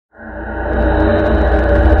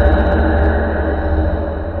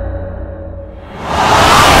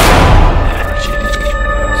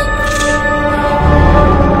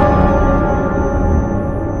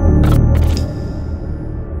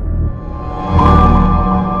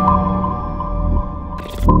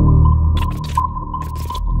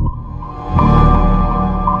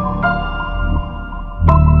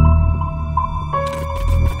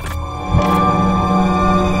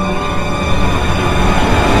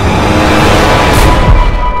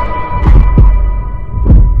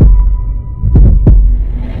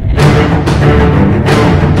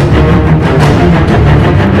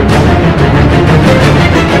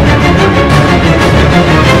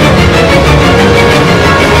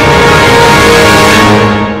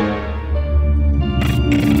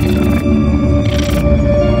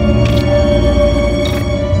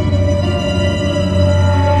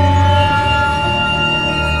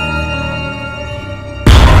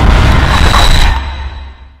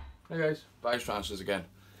Hey guys, Bias Transfers again.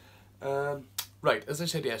 Right, as I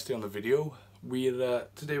said yesterday on the video,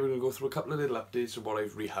 today we're going to go through a couple of little updates of what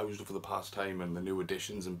I've rehoused over the past time and the new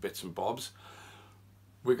additions and bits and bobs.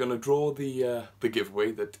 We're going to draw the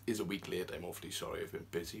giveaway that is a week late. I'm awfully sorry, I've been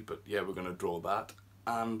busy, but yeah, we're going to draw that.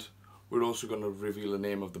 And we're also going to reveal the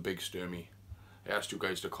name of the big stirmi. I asked you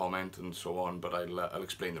guys to comment and so on, but I'll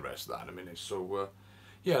explain the rest of that in a minute. So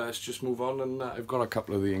yeah, let's just move on. And I've got a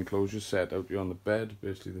couple of the enclosures set out here on the bed,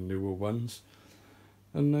 basically the newer ones.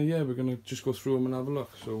 And yeah, we're going to just go through them and have a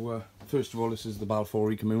look. So first of all, this is the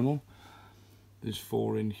Balfour communal. There's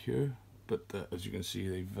 4 in here, but as you can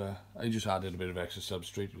see, I just added a bit of extra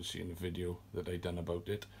substrate. You'll see in the video that I done about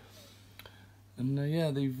it. And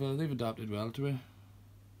yeah, they've adapted well to it.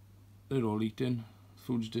 They're all eating,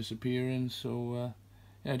 food's disappearing. So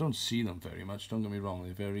yeah, I don't see them very much. Don't get me wrong,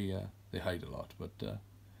 they hide a lot, but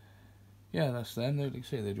yeah, that's them. Like I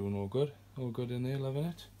say, they're doing all good in there, loving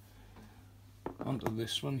it. Onto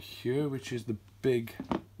this one here, which is the big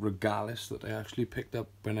regalis that I actually picked up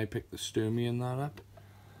when I picked the stirmi and that up.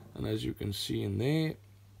 And as you can see in there,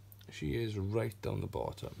 she is right down the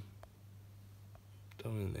bottom.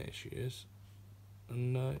 Down in there she is.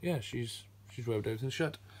 And yeah, she's webbed everything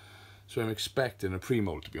shut. So I'm expecting a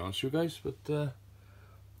pre-molt, to be honest with you guys, but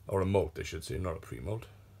or a molt I should say, not a pre-molt.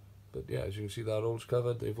 But yeah, as you can see, that all's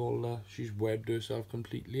covered. She's webbed herself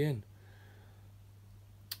completely in.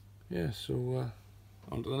 Yeah, so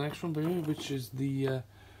on to the next one, which is the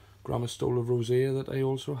Grammostola rosea that I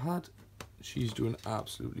also had. She's doing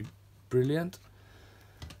absolutely brilliant.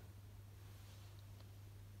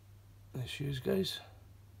 There she is, guys.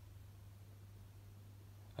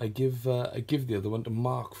 I give the other one to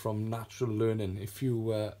Mark from Natural Learning. If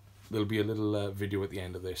you there'll be a little video at the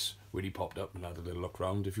end of this where he popped up and had a little look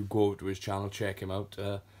around. If you go over to his channel, check him out.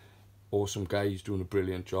 Awesome guy, he's doing a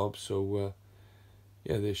brilliant job. So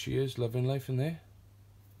yeah, there she is, loving life in there.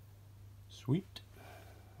 Sweet.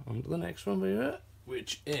 On to the next one here,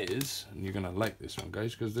 which is, and you're gonna like this one,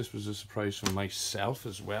 guys, because this was a surprise for myself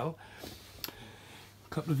as well. A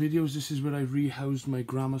couple of videos. This is where I rehoused my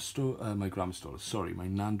my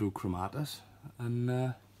Nando chromatus,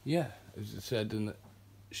 and yeah, as I said, and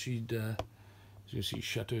she'd, as you can see,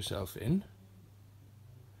 shut herself in.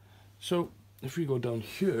 So if we go down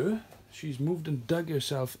here, she's moved and dug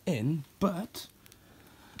herself in, but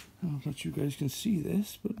I don't know if you guys can see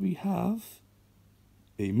this, but we have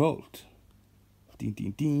a molt. Ding,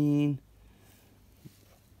 ding, ding.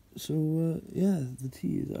 So yeah, the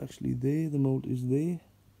tea is actually there, the molt is there.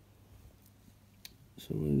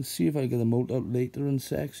 So we'll see if I get the molt out later and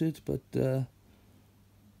sex it, but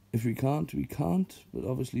if we can't, we can't. But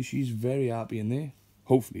obviously she's very happy in there.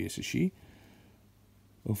 Hopefully it's a she.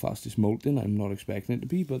 Well, fastest molting, I'm not expecting it to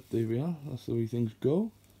be, but there we are, that's the way things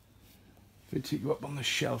go. If I take you up on the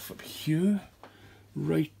shelf up here,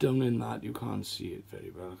 right down in that, you can't see it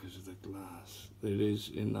very well because of the glass. There it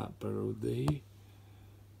is in that burrow there.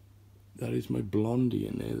 That is my blondie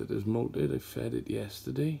in there that has molted. I fed it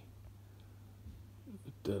yesterday.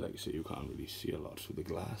 But like I say, you can't really see a lot through the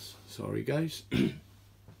glass. Sorry guys.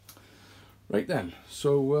 Right then,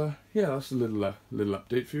 so yeah, that's a little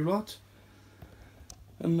update for you lot.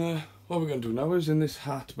 And what we're going to do now is in this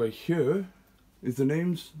hat by here is the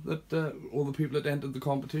names that all the people that entered the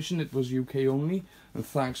competition. It was UK only, and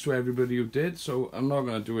thanks to everybody who did. So I'm not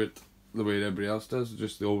going to do it the way everybody else does,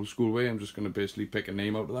 just the old school way. I'm just going to basically pick a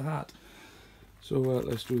name out of the hat. So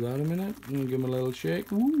let's do that in a minute and give them a little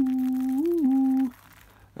shake. Ooh.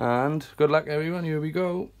 And good luck everyone, here we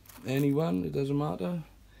go. Anyone, it doesn't matter.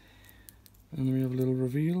 And then we have a little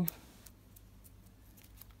reveal.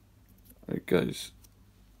 Right guys,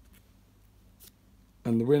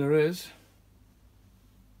 and the winner is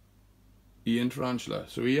Ian Tarantula.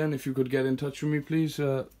 So Ian, if you could get in touch with me please,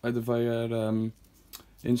 either via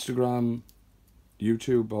Instagram,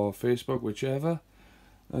 YouTube or Facebook, whichever,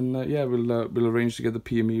 and yeah, we'll arrange to get the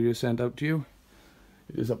Pia Miria sent out to you.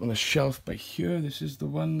 It is up on the shelf by here. This is the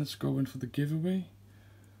one that's going for the giveaway.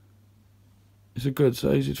 It's a good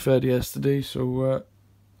size, it fed yesterday, so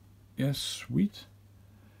yeah, sweet.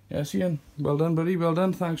 Yes Ian, well done buddy, well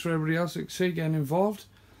done. Thanks for everybody else getting involved.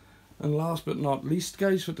 And last but not least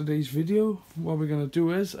guys, for today's video, what we're going to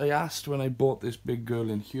do is, I asked when I bought this big girl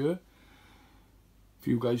in here for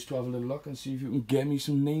you guys to have a little look and see if you can get me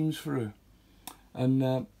some names for her. And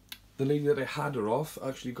the lady that I had her off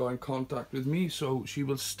actually got in contact with me, so she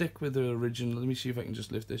will stick with her original. Let me see if I can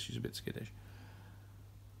just lift this, she's a bit skittish.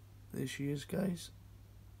 There she is guys.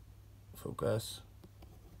 Focus.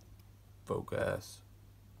 Focus.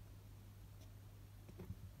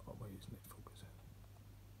 Oh, why isn't it focusing?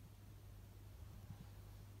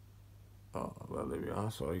 Oh, well, there we are.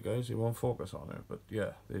 Sorry, guys, it won't focus on her. But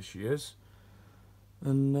yeah, there she is.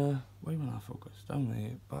 And why won't I focus? Down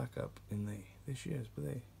there, back up in there. There she is, but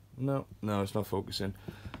there. No, it's not focusing.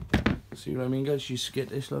 See what I mean, guys? She's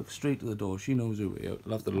skittish. Look, straight to the door. She knows her way out.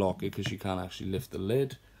 I'll have to lock it because she can't actually lift the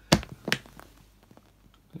lid.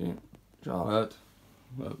 Yeah, Charlotte.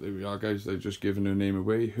 Well, there we are, guys. They've just given her name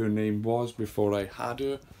away. Her name was before I had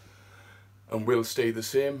her, and will stay the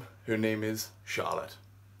same. Her name is Charlotte,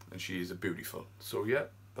 and she is a beautiful. So yeah,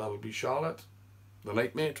 that'll be Charlotte, the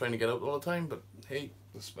nightmare, trying to get out all the time. But hey,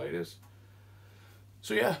 the spiders.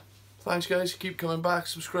 So yeah, thanks, guys. Keep coming back,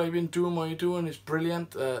 subscribing, doing what you're doing. It's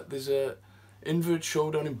brilliant. There's a invert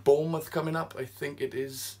show down in Bournemouth coming up. I think it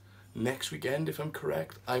is next weekend, if I'm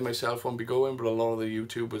correct. I myself won't be going, but a lot of the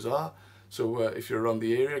YouTubers are. So if you're around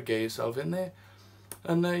the area, get yourself in there.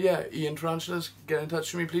 And yeah, Ian Tarantulas, get in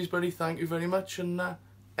touch with me, please, buddy. Thank you very much. And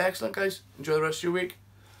excellent, guys. Enjoy the rest of your week.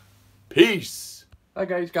 Peace. Hi,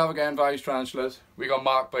 guys. Gav again, Vice Tarantulas. We got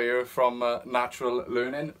Mark Bayer from Natural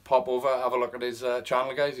Learning. Pop over, have a look at his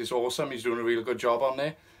channel, guys. It's awesome. He's doing a really good job on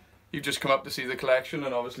there. You've just come up to see the collection,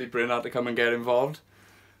 and obviously Bryn had to come and get involved.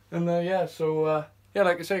 And yeah, so yeah,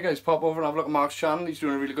 like I say, guys, pop over and have a look at Mark's channel. He's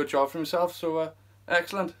doing a really good job for himself. So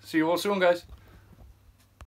excellent. See you all soon, guys.